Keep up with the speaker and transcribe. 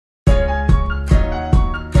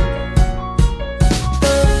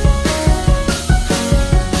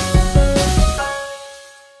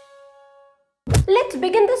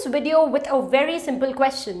begin this video with a very simple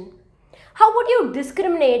question. How would you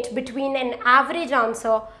discriminate between an average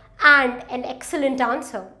answer and an excellent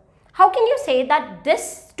answer? How can you say that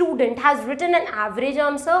this student has written an average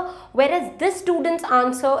answer whereas this student's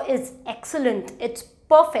answer is excellent, it's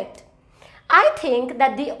perfect? I think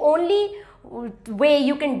that the only way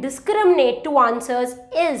you can discriminate two answers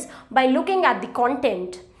is by looking at the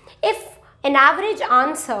content. If an average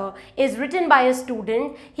answer is written by a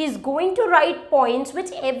student, he is going to write points which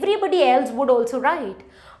everybody else would also write.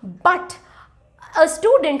 But a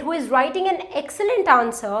student who is writing an excellent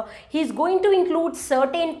answer, he is going to include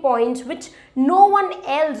certain points which no one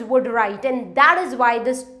else would write, and that is why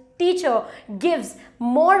this teacher gives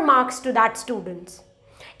more marks to that student.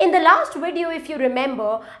 In the last video, if you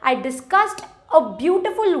remember, I discussed a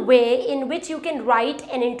beautiful way in which you can write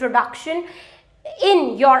an introduction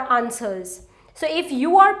in your answers. So if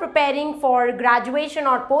you are preparing for graduation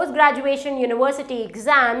or post-graduation university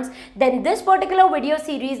exams, then this particular video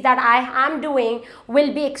series that I am doing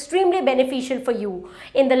will be extremely beneficial for you.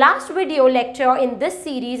 In the last video lecture in this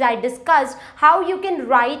series, I discussed how you can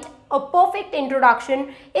write a perfect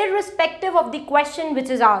introduction irrespective of the question which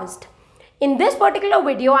is asked. In this particular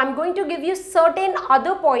video, I am going to give you certain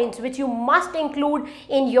other points which you must include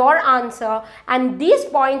in your answer, and these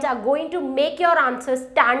points are going to make your answer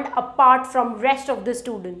stand apart from rest of the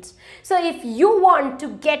students. So if you want to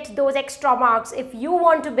get those extra marks, if you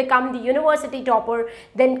want to become the university topper,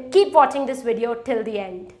 then keep watching this video till the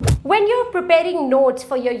end. When you're preparing notes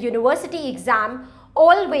for your university exam,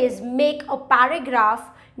 always make a paragraph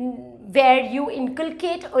where you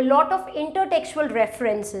inculcate a lot of intertextual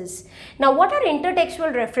references. Now, what are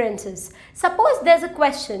intertextual references? Suppose there's a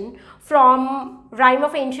question from Rime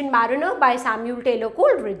of Ancient Mariner by Samuel Taylor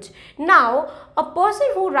Coleridge. Now, a person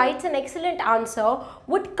who writes an excellent answer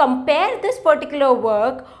would compare this particular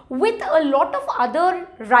work with a lot of other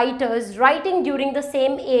writers writing during the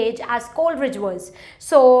same age as Coleridge was.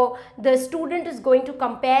 So, the student is going to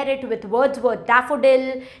compare it with Wordsworth's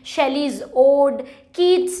Daffodil, Shelley's Ode,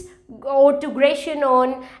 Keats' Ode to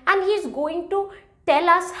Gratiano, and he is going to tell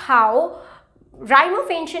us how Rime of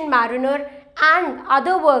Ancient Mariner and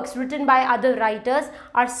other works written by other writers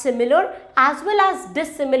are similar as well as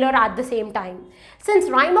dissimilar at the same time. Since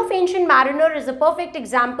Rime of Ancient Mariner is a perfect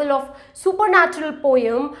example of supernatural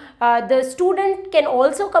poem, the student can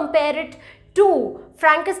also compare it to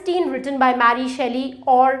Frankenstein written by Mary Shelley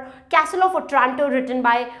or Castle of Otranto written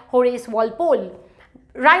by Horace Walpole.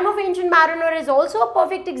 Rime of Ancient Mariner is also a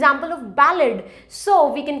perfect example of ballad,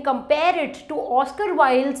 so we can compare it to Oscar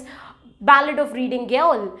Wilde's Ballad of Reading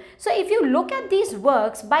Gaol. So if you look at these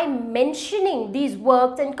works, by mentioning these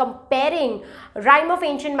works and comparing Rime of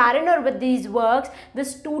Ancient Mariner with these works, the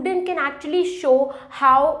student can actually show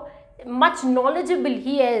how much knowledgeable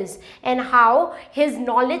he is and how his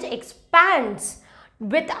knowledge expands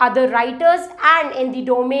with other writers and in the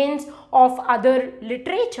domains of other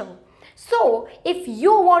literature. So, if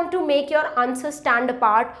you want to make your answer stand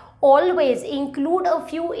apart, always include a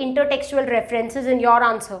few intertextual references in your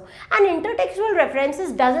answer. And intertextual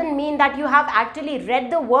references doesn't mean that you have actually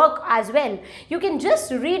read the work as well. You can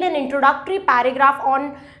just read an introductory paragraph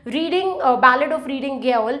on reading Ballad of Reading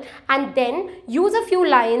Gaol and then use a few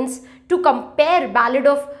lines to compare Ballad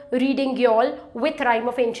of Reading Gaol with Rime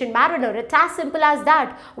of Ancient Mariner. It's as simple as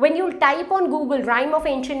that. When you type on Google Rime of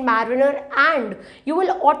Ancient Mariner, and you will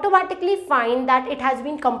automatically find that it has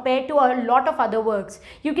been compared to a lot of other works.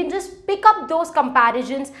 You can just pick up those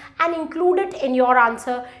comparisons and include it in your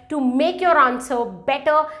answer to make your answer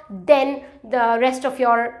better than the rest of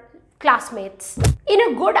your classmates. In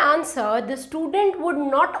a good answer, the student would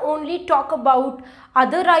not only talk about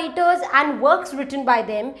other writers and works written by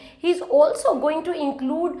them, he is also going to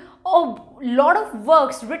include a lot of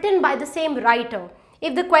works written by the same writer.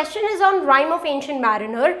 If the question is on Rime of Ancient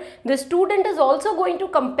Mariner, the student is also going to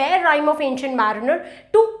compare Rime of Ancient Mariner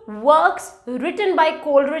to works written by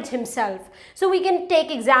Coleridge himself. So we can take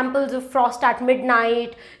examples of Frost at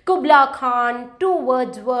Midnight, Kubla Khan, to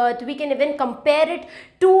Wordsworth. We can even compare it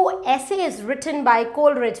to essays written by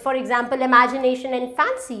Coleridge, for example, Imagination and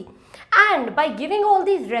Fancy. And by giving all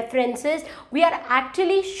these references, we are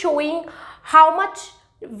actually showing how much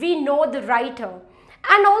we know the writer.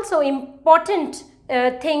 And also important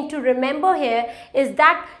thing to remember here is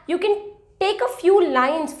that you can take a few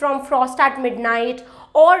lines from Frost at Midnight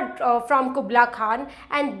or from Kubla Khan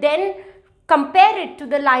and then compare it to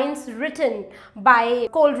the lines written by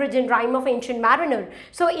Coleridge in Rime of Ancient Mariner.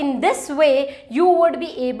 So in this way, you would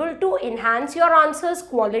be able to enhance your answer's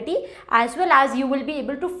quality, as well as you will be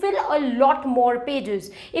able to fill a lot more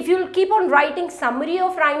pages. If you'll keep on writing summary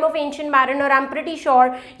of Rime of Ancient Mariner, I'm pretty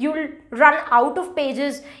sure you'll run out of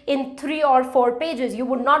pages in 3 or 4 pages. You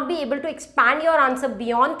would not be able to expand your answer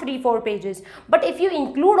beyond 3-4 pages. But if you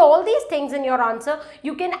include all these things in your answer,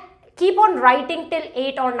 you can keep on writing till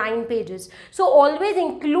 8 or 9 pages. So always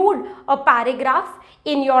include a paragraph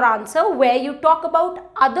in your answer where you talk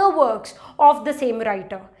about other works of the same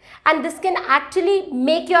writer. And this can actually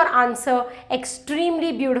make your answer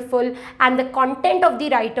extremely beautiful, and the content of the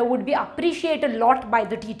writer would be appreciated a lot by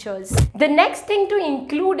the teachers. The next thing to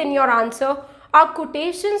include in your answer are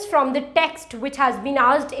quotations from the text which has been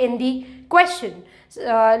asked in the question.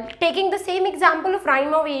 Taking the same example of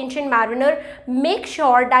Rime of Ancient Mariner, make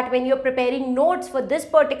sure that when you're preparing notes for this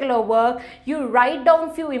particular work, you write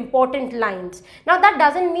down few important lines. Now that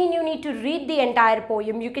doesn't mean you need to read the entire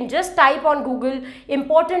poem. You can just type on Google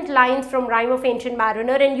important lines from Rime of Ancient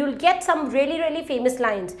Mariner and you'll get some really famous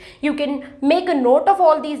lines. You can make a note of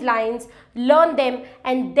all these lines, learn them,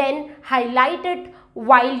 and then highlight it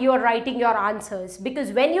while you're writing your answers,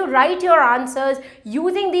 because when you write your answers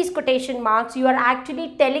using these quotation marks, you are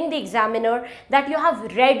actually telling the examiner that you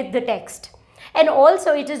have read the text. And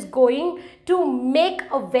also it is going to make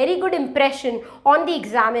a very good impression on the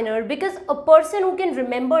examiner, because a person who can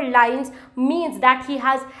remember lines means that he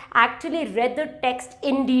has actually read the text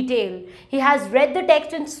in detail. He has read the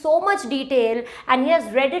text in so much detail and he has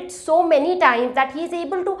read it so many times that he is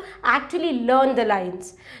able to actually learn the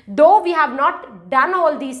lines. Though we have not done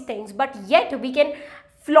all these things, but yet we can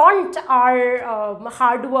flaunt our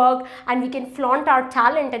hard work and we can flaunt our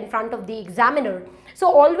talent in front of the examiner. So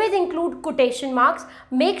always include quotation marks.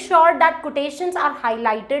 Make sure that quotations are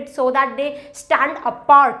highlighted so that they stand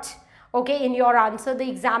apart, okay, in your answer. The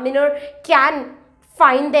examiner can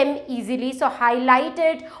find them easily. So highlight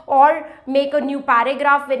it or make a new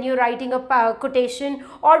paragraph when you're writing a quotation,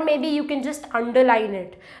 or maybe you can just underline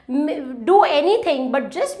it. Do anything, but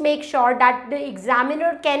just make sure that the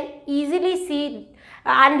examiner can easily see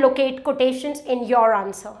and locate quotations in your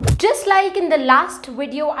answer. Just like in the last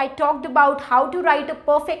video I talked about how to write a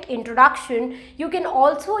perfect introduction, you can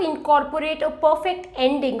also incorporate a perfect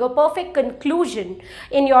ending, a perfect conclusion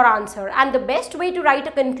in your answer. And the best way to write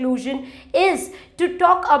a conclusion is to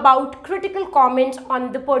talk about critical comments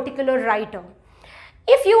on the particular writer.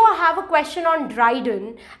 If you have a question on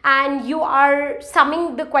Dryden and you are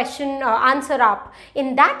summing the question answer up,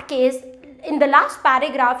 in that case, in the last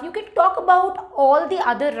paragraph, you can talk about all the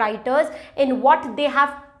other writers and what they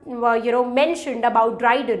have mentioned about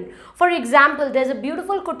Dryden. For example, there's a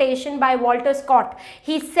beautiful quotation by Walter Scott.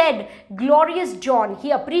 He said, "Glorious John." He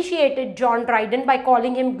appreciated John Dryden by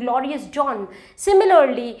calling him Glorious John.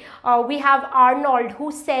 Similarly, we have Arnold,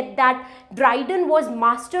 who said that Dryden was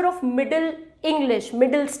master of Middle English,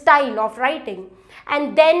 middle style of writing.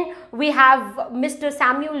 And then we have Mr.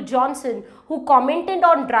 Samuel Johnson, who commented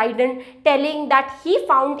on Dryden, telling that he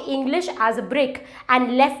found English as a brick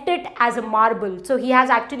and left it as a marble. So he has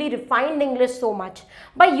actually refined English so much.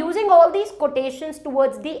 By using all these quotations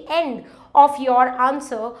towards the end of your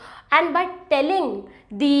answer, and by telling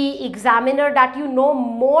the examiner that you know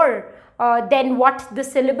more than what the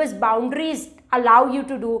syllabus boundaries allow you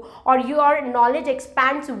to do, or your knowledge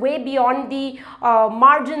expands way beyond the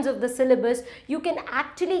margins of the syllabus, you can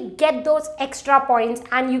actually get those extra points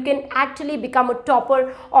and you can actually become a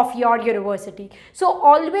topper of your university. So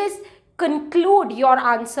always conclude your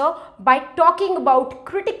answer by talking about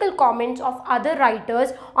critical comments of other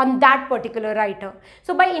writers on that particular writer.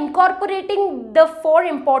 So by incorporating the 4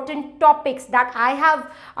 important topics that I have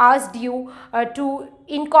asked you to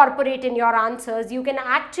incorporate in your answers, you can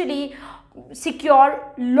actually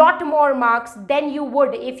secure lot more marks than you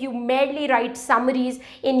would if you merely write summaries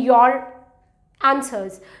in your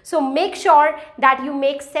answers. So make sure that you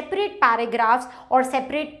make separate paragraphs or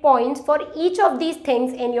separate points for each of these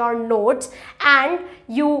things in your notes, and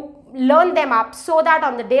you learn them up so that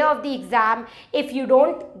on the day of the exam, if you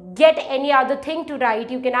don't get any other thing to write,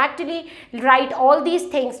 you can actually write all these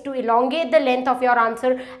things to elongate the length of your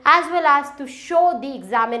answer, as well as to show the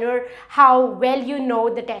examiner how well you know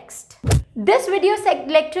the text. This video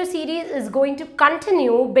lecture series is going to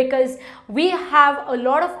continue because we have a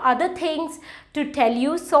lot of other things to tell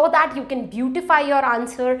you so that you can beautify your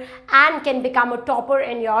answer and can become a topper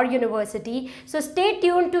in your university. So stay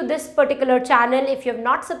tuned to this particular channel. If you have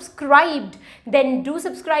not subscribed, then do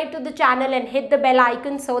subscribe to the channel and hit the bell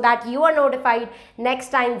icon so that you are notified next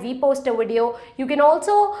time we post a video. You can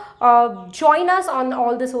also join us on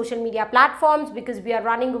all the social media platforms because we are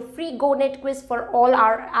running a free GoNet quiz for all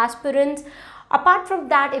our aspirants. Apart from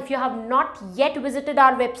that, if you have not yet visited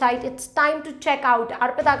our website, it's time to check out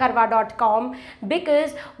arpitakarwa.com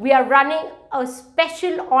because we are running a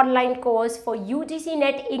special online course for UGC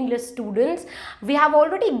NET English students. We have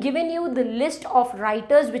already given you the list of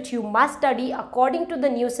writers which you must study according to the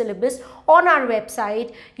new syllabus on our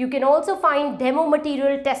website. You can also find demo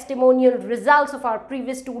material, testimonial, results of our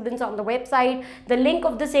previous students on the website. The link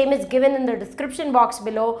of the same is given in the description box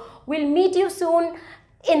below. We'll meet you soon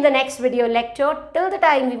in the next video lecture. Till the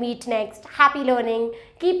time we meet next, happy learning,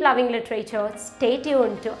 keep loving literature, stay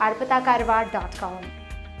tuned to arpitakarwa.com.